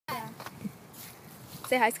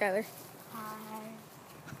Say hi, Skylar. Hi.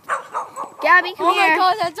 Gabby, come here. Oh my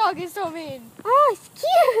god, that dog is so mean. Oh, it's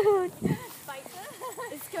cute.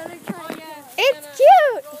 It's gonna try. It's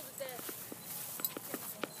cute.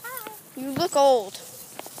 You look old.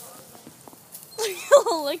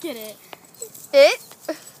 Look at it. It?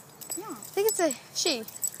 Yeah. I think it's a she.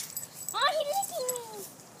 Oh, he's licking me.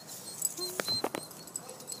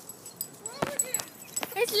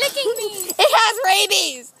 It's licking me. It has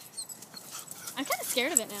rabies. I'm kind of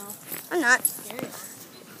scared of it now. I'm not. Scared.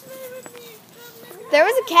 There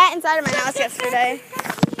was a cat inside of my house yesterday.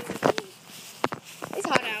 It's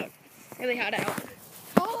hot out. Really hot out.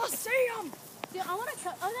 Oh, Sam! Dude, I want to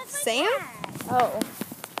cut. Oh, that's my Sam? cat. Oh.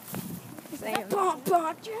 Sam.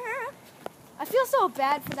 I feel so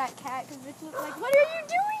bad for that cat because it's like, what are you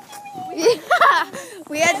doing to me? Yeah.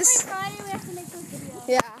 We had Every to. Friday we have to make those videos.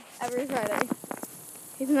 Yeah, every Friday.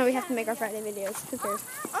 Even though we have to make our Friday videos. Who cares?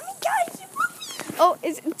 Oh my god, it's a puppy. Oh,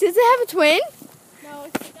 does it have a twin? No,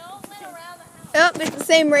 it's don't went around the Oh, house. it's the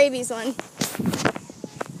same rabies one.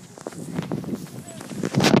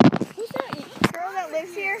 Who's that? Girl that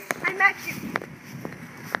lives here, I met you.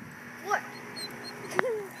 What?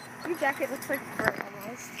 Your jacket looks like fur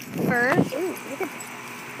almost. Fur? Ooh, look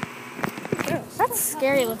at That's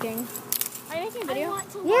scary looking. Are you making a video?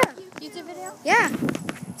 Yeah. YouTube video? Yeah.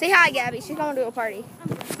 Say hi, Gabby. She's going to a party.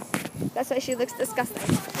 That's why she looks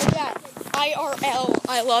disgusting. Yeah. IRL.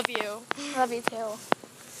 I love you. Love you too.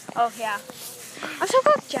 Oh, yeah. I'm so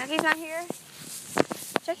glad Jackie's not here.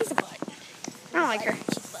 Jackie's a butt. I don't like her.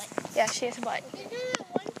 Yeah, she is a butt.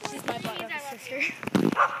 She's my butt sister.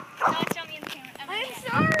 I'm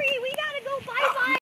sorry. We gotta go bye-bye.